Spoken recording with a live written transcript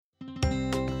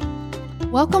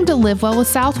Welcome to Live Well with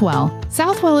Southwell.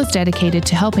 Southwell is dedicated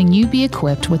to helping you be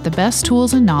equipped with the best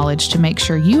tools and knowledge to make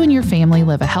sure you and your family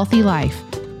live a healthy life.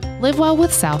 Live Well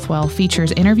with Southwell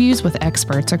features interviews with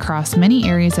experts across many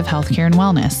areas of healthcare and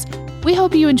wellness. We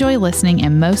hope you enjoy listening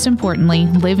and, most importantly,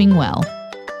 living well.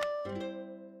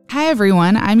 Hi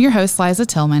everyone, I'm your host Liza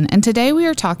Tillman, and today we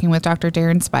are talking with Dr.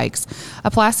 Darren Spikes, a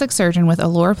plastic surgeon with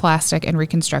Allure Plastic and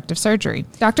Reconstructive Surgery.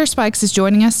 Dr. Spikes is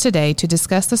joining us today to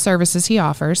discuss the services he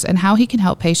offers and how he can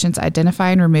help patients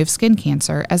identify and remove skin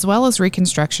cancer, as well as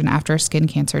reconstruction after a skin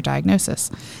cancer diagnosis.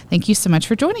 Thank you so much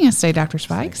for joining us today, Dr.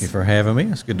 Spikes. Thank you for having me.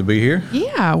 It's good to be here.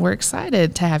 Yeah, we're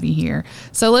excited to have you here.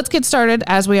 So let's get started,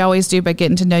 as we always do, by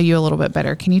getting to know you a little bit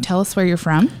better. Can you tell us where you're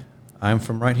from? I'm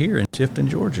from right here in Tifton,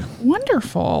 Georgia.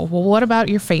 Wonderful. Well, what about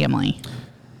your family?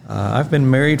 I've been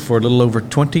married for a little over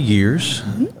 20 years.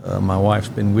 My wife's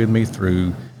been with me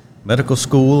through medical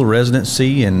school,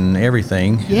 residency, and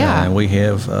everything. Yeah. And we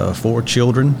have 4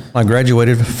 children. I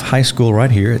graduated high school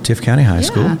right here at Tift County High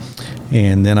School.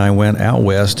 And then I went out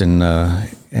west and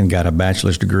got a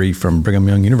bachelor's degree from Brigham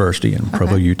Young University in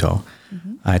Provo, Utah.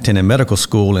 I attended medical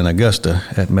school in Augusta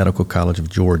at Medical College of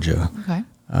Georgia.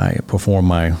 I performed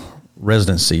my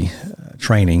residency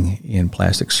training in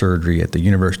plastic surgery at the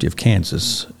University of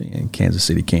Kansas in Kansas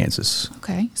City, Kansas.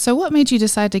 Okay. So what made you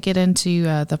decide to get into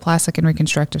the plastic and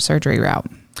reconstructive surgery route?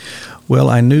 Well,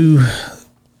 I knew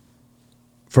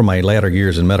from my latter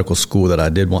years in medical school that I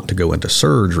did want to go into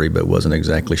surgery, but wasn't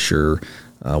exactly sure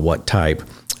what type.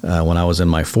 When I was in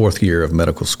my 4th year of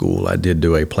medical school, I did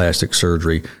do a plastic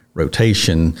surgery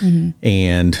rotation,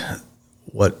 and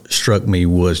what struck me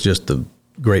was just the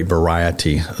great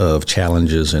variety of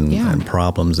challenges and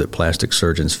problems that plastic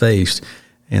surgeons faced,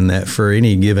 and that for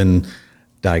any given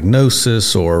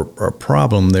diagnosis or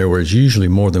problem, there was usually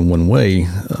more than one way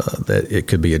that it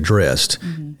could be addressed.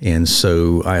 And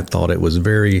so I thought it was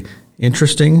very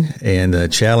interesting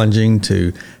and challenging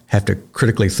to have to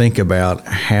critically think about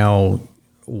how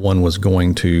one was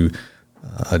going to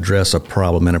address a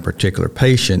problem in a particular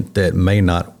patient that may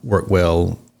not work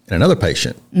well in another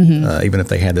patient, even if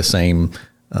they had the same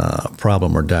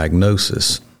problem or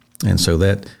diagnosis. And so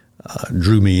that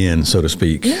drew me in, so to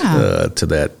speak, to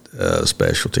that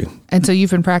specialty. And so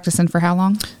you've been practicing for how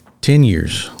long? 10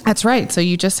 years. That's right. So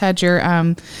you just had your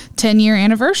 10-year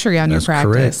anniversary on your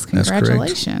practice. Correct.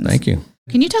 Congratulations. That's correct. Thank you.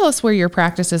 Can you tell us where your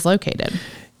practice is located?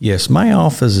 Yes, my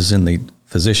office is in the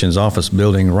physician's office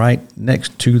building right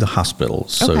next to the hospital.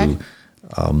 So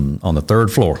on the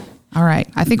 3rd floor. All right.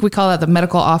 I think we call that the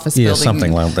medical office building. Yeah,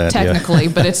 something like that. Technically,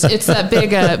 but it's that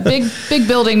big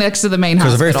building next to the main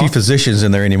hospital. There's very few physicians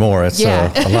in there anymore. It's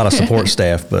a lot of support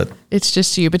staff, but it's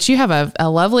just you. But you have a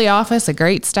lovely office, a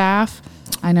great staff.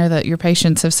 I know that your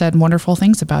patients have said wonderful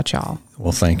things about y'all.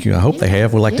 Well, thank you. I hope they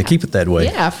have. We like to keep it that way.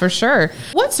 Yeah, for sure.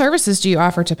 What services do you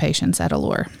offer to patients at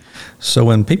Allure? So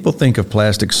when people think of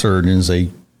plastic surgeons, they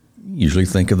usually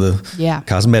think of the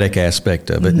cosmetic aspect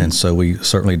of it. And so we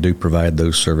certainly do provide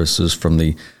those services, from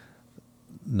the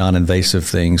non-invasive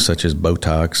things such as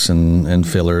Botox and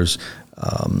fillers,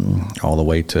 all the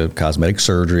way to cosmetic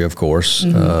surgery, of course,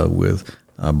 with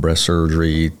breast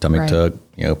surgery, tummy tuck.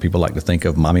 You know, people like to think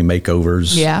of mommy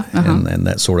makeovers and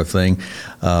that sort of thing.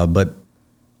 But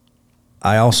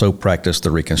I also practice the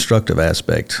reconstructive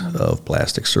aspect of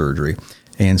plastic surgery.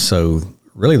 And so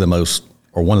really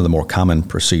one of the more common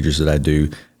procedures that I do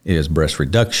is breast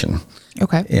reduction.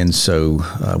 Okay. And so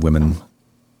women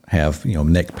have,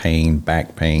 neck pain,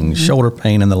 back pain, shoulder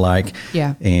pain, and the like.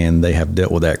 Yeah. And they have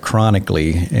dealt with that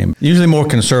chronically. And usually more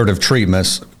conservative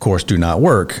treatments, of course, do not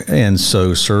work. And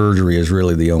so surgery is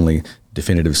really the only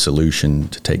definitive solution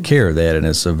to take care of that. And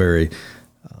it's a very,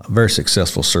 very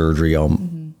successful surgery.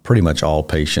 Pretty much all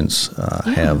patients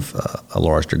have a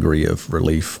large degree of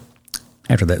relief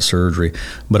after that surgery,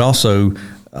 but also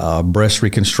breast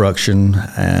reconstruction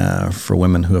for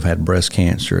women who have had breast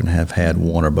cancer and have had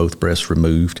one or both breasts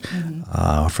removed,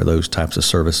 for those types of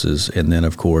services. And then,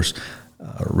 of course,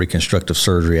 reconstructive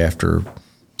surgery after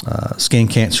skin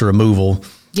cancer removal.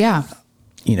 Yeah.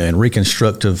 And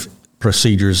reconstructive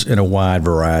procedures in a wide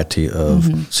variety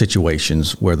of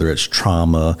situations, whether it's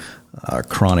trauma,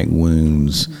 chronic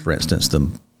wounds. For instance,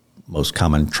 the most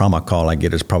common trauma call I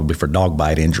get is probably for dog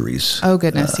bite injuries. Oh,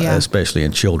 goodness, especially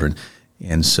in children.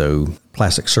 And so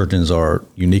plastic surgeons are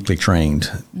uniquely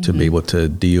trained to be able to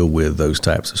deal with those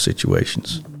types of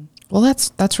situations. Well,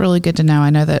 that's really good to know. I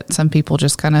know that some people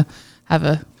just kind of have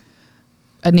a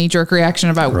knee-jerk reaction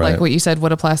about like what you said,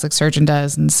 what a plastic surgeon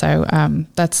does. And so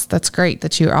that's great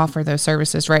that you offer those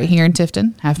services right here in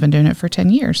Tifton. Have been doing it for 10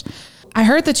 years. I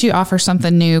heard that you offer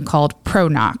something new called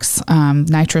Pronox,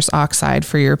 nitrous oxide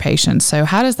for your patients. So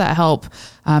how does that help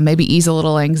maybe ease a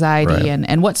little anxiety,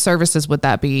 and what services would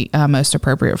that be most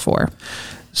appropriate for?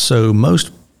 So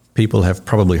most people have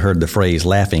probably heard the phrase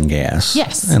laughing gas.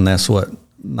 Yes. And that's what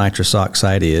nitrous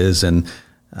oxide is. And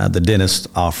the dentists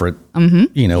offer it,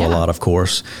 a lot, of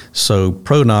course. So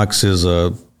Pronox is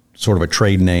a sort of a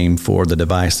trade name for the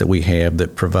device that we have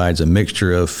that provides a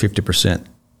mixture of 50%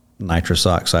 nitrous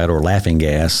oxide or laughing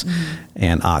gas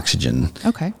and oxygen.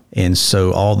 Okay. And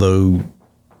so although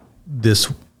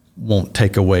this won't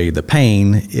take away the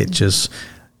pain, it just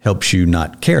helps you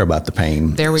not care about the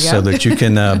pain. There we go. So that you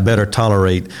can better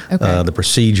tolerate the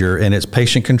procedure. And it's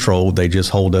patient controlled. They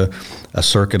just hold a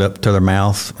circuit up to their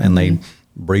mouth and they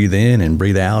breathe in and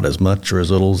breathe out as much or as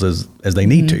little as they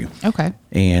need to. Okay.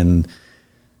 And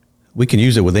we can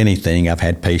use it with anything. I've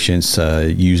had patients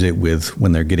use it with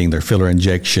when they're getting their filler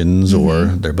injections or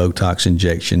their Botox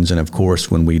injections. And of course,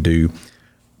 when we do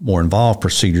more involved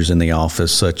procedures in the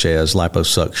office, such as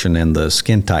liposuction and the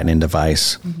skin tightening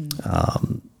device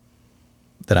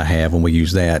that I have, when we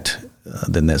use that,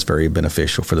 then that's very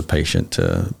beneficial for the patient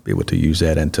to be able to use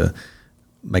that and to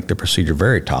make the procedure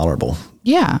very tolerable.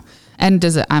 Yeah. And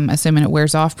I'm assuming it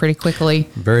wears off pretty quickly?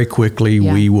 Very quickly.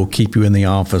 Yeah. We will keep you in the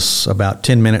office about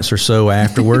 10 minutes or so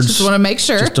afterwards. Just want to make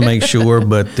sure. Just to make sure.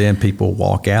 But then people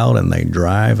walk out and they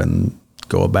drive and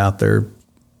go about their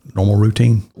normal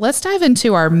routine. Let's dive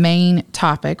into our main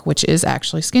topic, which is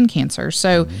actually skin cancer.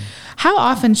 So how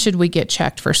often should we get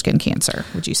checked for skin cancer,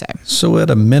 would you say? So at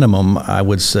a minimum, I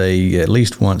would say at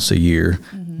least once a year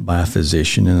by a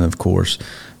physician. And of course,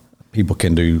 people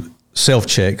can do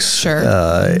self-checks.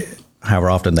 Sure.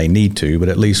 However often they need to, but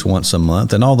at least once a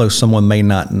month. And although someone may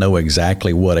not know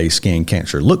exactly what a skin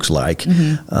cancer looks like,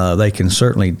 they can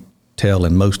certainly tell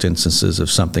in most instances if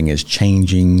something is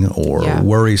changing or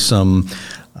worrisome.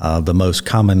 The most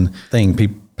common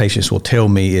thing patients will tell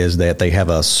me is that they have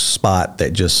a spot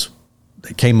that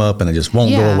came up and it just won't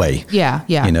go away. Yeah.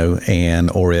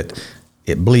 Or it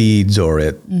bleeds or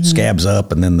it scabs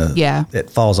up and then it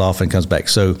falls off and comes back.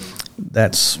 So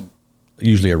that's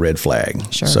usually a red flag.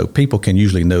 Sure. So people can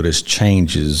usually notice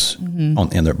changes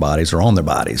in their bodies or on their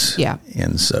bodies. Yeah.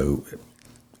 And so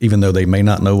even though they may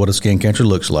not know what a skin cancer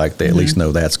looks like, they at least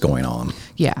know that's going on.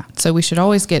 Yeah. So we should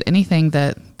always get anything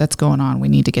that's going on. We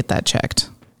need to get that checked.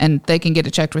 And they can get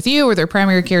it checked with you or their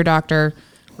primary care doctor,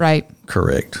 right?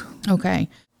 Correct. Okay.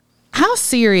 How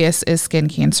serious is skin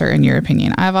cancer in your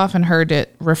opinion? I've often heard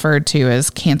it referred to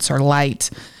as cancer light.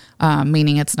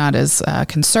 Meaning it's not as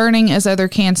concerning as other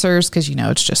cancers because,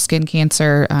 it's just skin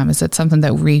cancer. Is it something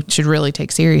that we should really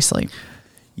take seriously?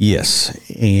 Yes.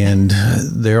 And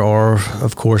there are,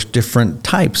 of course, different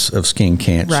types of skin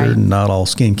cancer. Right. Not all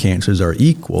skin cancers are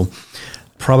equal.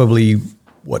 Probably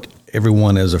what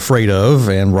everyone is afraid of,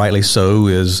 and rightly so,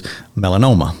 is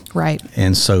melanoma. Right.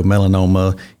 And so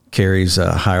melanoma carries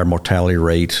a higher mortality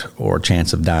rate or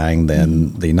chance of dying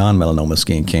than the non-melanoma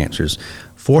skin cancers.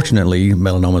 Fortunately,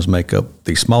 melanomas make up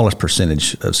the smallest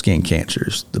percentage of skin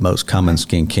cancers. The most common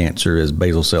skin cancer is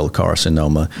basal cell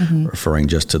carcinoma, referring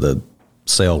just to the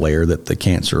cell layer that the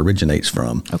cancer originates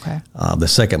from. Okay. The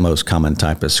second most common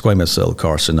type is squamous cell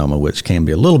carcinoma, which can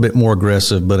be a little bit more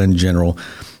aggressive, but in general,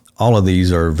 all of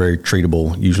these are very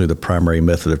treatable. Usually the primary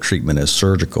method of treatment is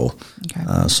surgical.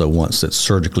 Okay. So once it's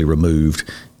surgically removed,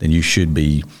 then you should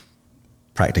be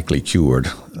practically cured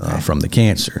from the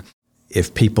cancer.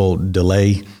 If people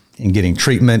delay in getting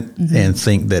treatment and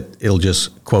think that it'll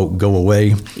just, quote, go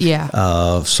away,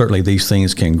 certainly these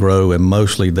things can grow, and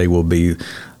mostly they will be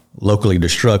locally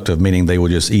destructive, meaning they will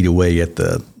just eat away at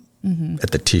the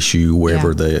tissue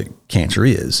wherever the cancer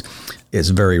is. It's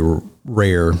very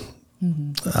rare,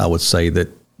 I would say, that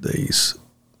these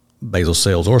basal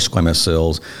cells or squamous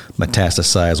cells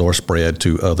metastasize or spread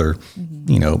to other,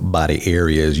 body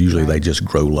areas. Usually they just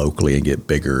grow locally and get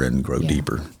bigger and grow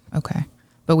deeper. Okay.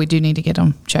 But we do need to get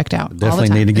them checked out.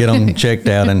 Definitely need to get them checked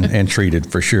out and treated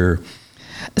for sure.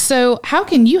 So how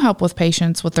can you help with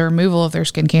patients with the removal of their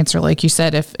skin cancer? Like you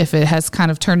said, if it has kind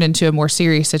of turned into a more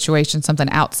serious situation, something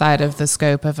outside of the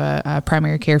scope of a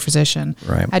primary care physician,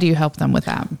 how do you help them with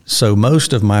that? So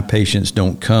most of my patients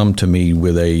don't come to me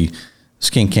with a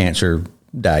skin cancer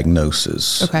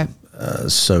diagnosis. Okay.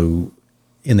 So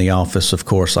in the office, of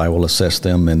course, I will assess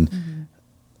them, and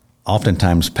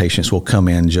oftentimes patients will come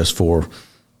in just for,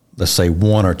 let's say,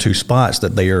 one or two spots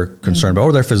that they are concerned about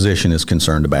or their physician is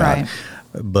concerned about. Right.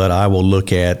 But I will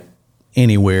look at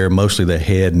anywhere, mostly the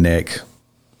head, neck,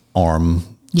 arm,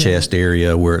 chest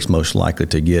area where it's most likely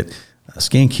to get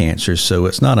skin cancer. So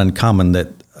it's not uncommon that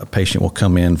a patient will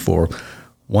come in for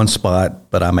one spot,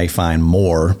 but I may find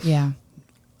more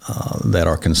that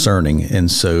are concerning. And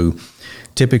so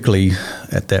typically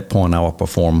at that point, I will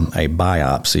perform a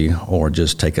biopsy or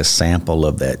just take a sample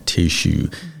of that tissue.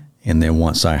 And then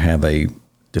once I have a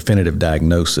definitive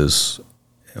diagnosis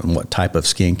on what type of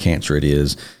skin cancer it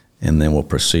is, and then we'll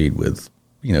proceed with,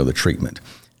 the treatment.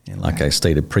 And like I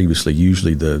stated previously,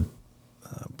 usually the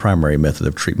primary method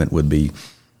of treatment would be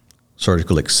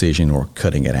surgical excision or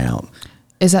cutting it out.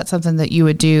 Is that something that you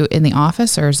would do in the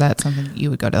office, or is that something that you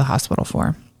would go to the hospital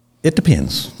for? It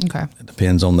depends. Okay. It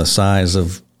depends on the size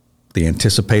of the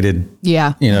anticipated,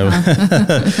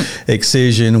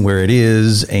 excision, where it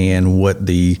is, and what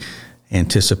the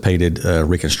anticipated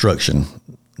reconstruction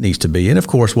needs to be. And of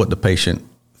course, what the patient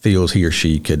feels he or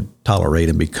she could tolerate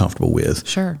and be comfortable with.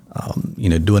 Sure.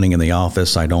 Doing it in the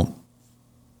office, we don't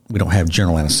have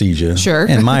general anesthesia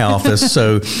in my office,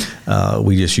 so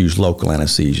we just use local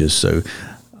anesthesia. So,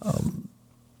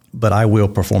 but I will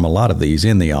perform a lot of these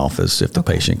in the office if the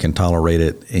patient can tolerate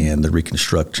it and the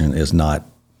reconstruction is not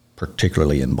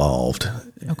particularly involved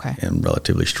and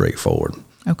relatively straightforward.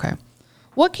 Okay.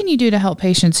 What can you do to help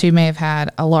patients who may have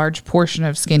had a large portion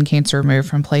of skin cancer removed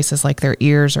from places like their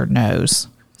ears or nose?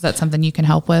 Is that something you can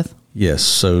help with? Yes.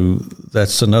 So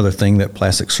that's another thing that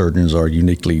plastic surgeons are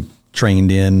uniquely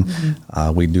trained in.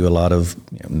 We do a lot of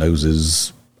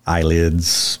noses,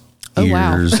 eyelids,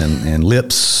 ears, and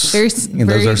lips. Those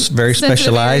are very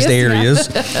specialized areas.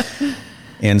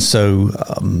 And so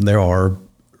there are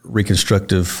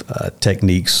reconstructive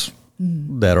techniques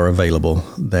that are available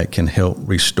that can help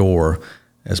restore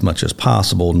as much as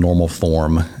possible normal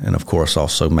form, and of course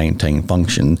also maintain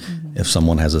function. If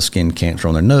someone has a skin cancer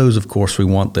on their nose, of course we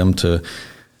want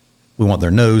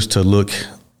their nose to look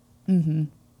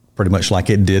pretty much like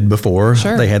it did before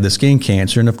they had the skin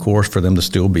cancer, and of course for them to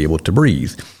still be able to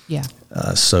breathe. Yeah.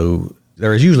 So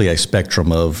there is usually a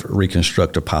spectrum of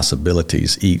reconstructive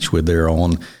possibilities, each with their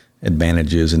own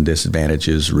advantages and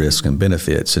disadvantages, risks and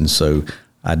benefits. And so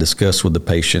I discuss with the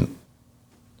patient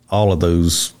all of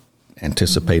those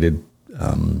anticipated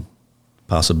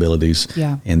possibilities,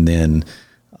 and then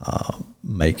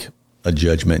make a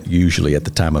judgment, usually at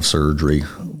the time of surgery,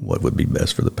 what would be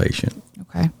best for the patient.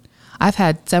 Okay. I've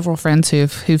had several friends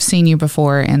who've seen you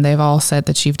before, and they've all said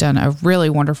that you've done a really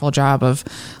wonderful job of,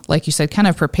 like you said, kind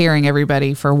of preparing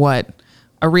everybody for what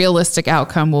a realistic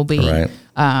outcome will be. Right.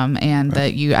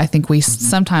 That I think we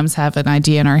sometimes have an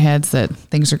idea in our heads that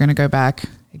things are going to go back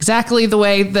exactly the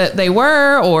way that they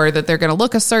were, or that they're going to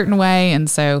look a certain way. And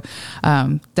so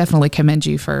definitely commend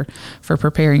you for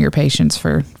preparing your patients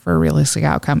for a realistic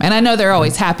outcome. And I know they're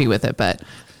always happy with it, but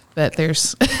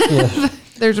there's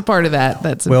there's a part of that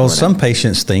that's well, important. Some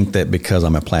patients think that because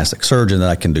I'm a plastic surgeon that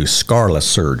I can do scarless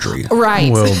surgery.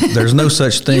 Right. Well, there's no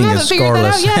such thing as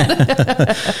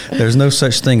scarless. There's no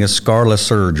such thing as scarless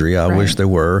surgery. I wish there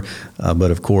were, but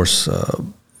of course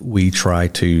we try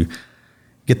to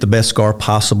get the best scar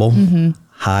possible,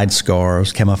 hide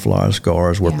scars, camouflage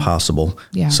scars where possible,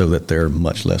 so that they're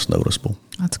much less noticeable.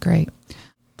 That's great.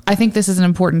 I think this is an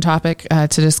important topic to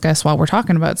discuss while we're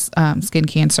talking about skin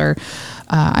cancer.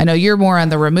 I know you're more on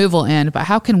the removal end, but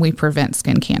how can we prevent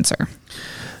skin cancer?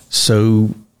 So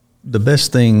the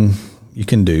best thing you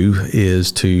can do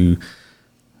is to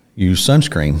use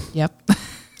sunscreen.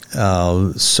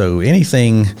 Yep. So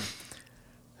anything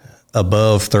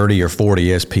above 30 or 40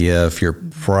 SPF, you're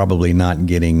probably not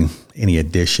getting any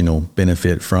additional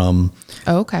benefit from.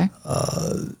 Oh, okay.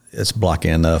 It's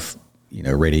blocking enough,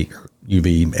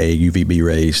 UVA, UVB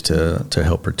rays to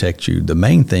help protect you. The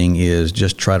main thing is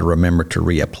just try to remember to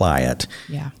reapply it.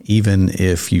 Yeah. Even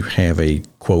if you have a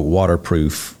quote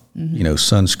waterproof,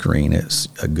 sunscreen, it's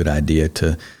a good idea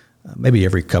to maybe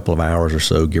every couple of hours or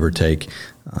so, give or take,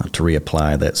 to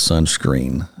reapply that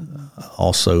sunscreen.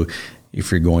 Also, if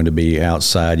you're going to be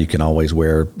outside, you can always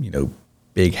wear,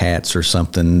 big hats or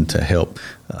something to help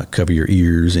cover your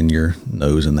ears and your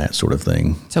nose and that sort of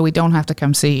thing. So we don't have to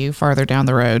come see you farther down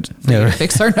the road to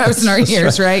fix our nose and our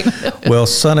ears, right? Well,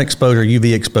 sun exposure,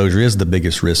 UV exposure is the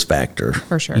biggest risk factor,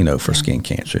 for sure, for skin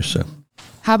cancer. So,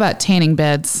 how about tanning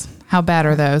beds? How bad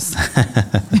are those?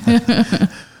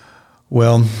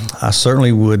 Well, I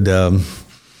certainly would,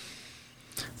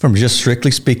 from just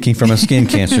strictly speaking from a skin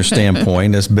cancer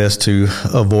standpoint, it's best to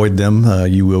avoid them.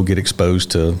 You will get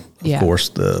exposed to, of course,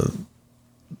 the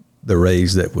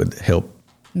rays that would help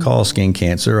cause skin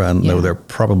cancer. I know they're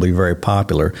probably very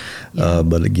popular.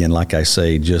 But again, like I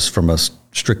say, just from a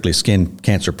strictly skin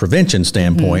cancer prevention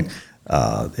standpoint,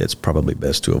 it's probably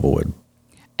best to avoid.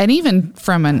 And even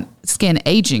from a skin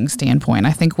aging standpoint,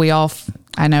 I think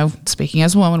I know, speaking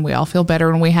as a woman, we all feel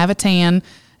better when we have a tan,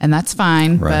 and that's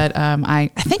fine. Right. But I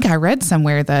think I read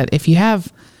somewhere that if you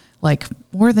have like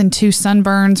more than 2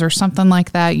 sunburns or something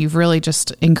like that, you've really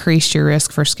just increased your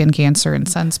risk for skin cancer and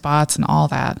sunspots and all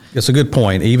that. It's a good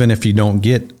point. Even if you don't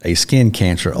get a skin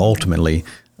cancer, ultimately,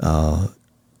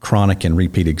 chronic and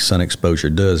repeated sun exposure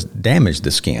does damage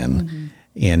the skin. Mm-hmm.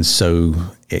 And so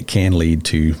it can lead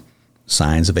to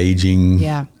signs of aging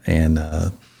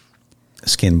and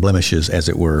skin blemishes, as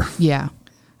it were. Yeah.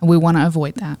 And we want to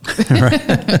avoid that. Right.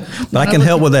 But I can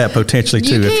help with that potentially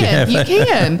too. You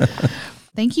can.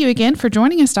 Thank you again for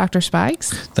joining us, Dr.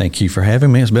 Spikes. Thank you for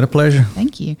having me. It's been a pleasure.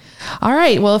 Thank you. All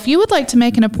right. Well, if you would like to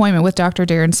make an appointment with Dr.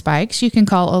 Darren Spikes, you can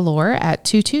call Allure at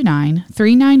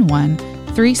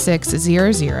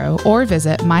 229-391-3600 or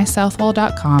visit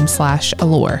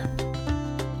mysouthwell.com/Allure.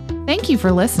 Thank you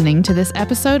for listening to this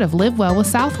episode of Live Well with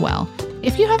Southwell.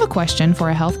 If you have a question for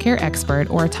a healthcare expert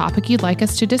or a topic you'd like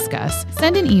us to discuss,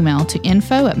 send an email to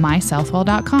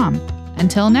info@mysouthwell.com.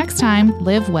 Until next time,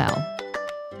 live well.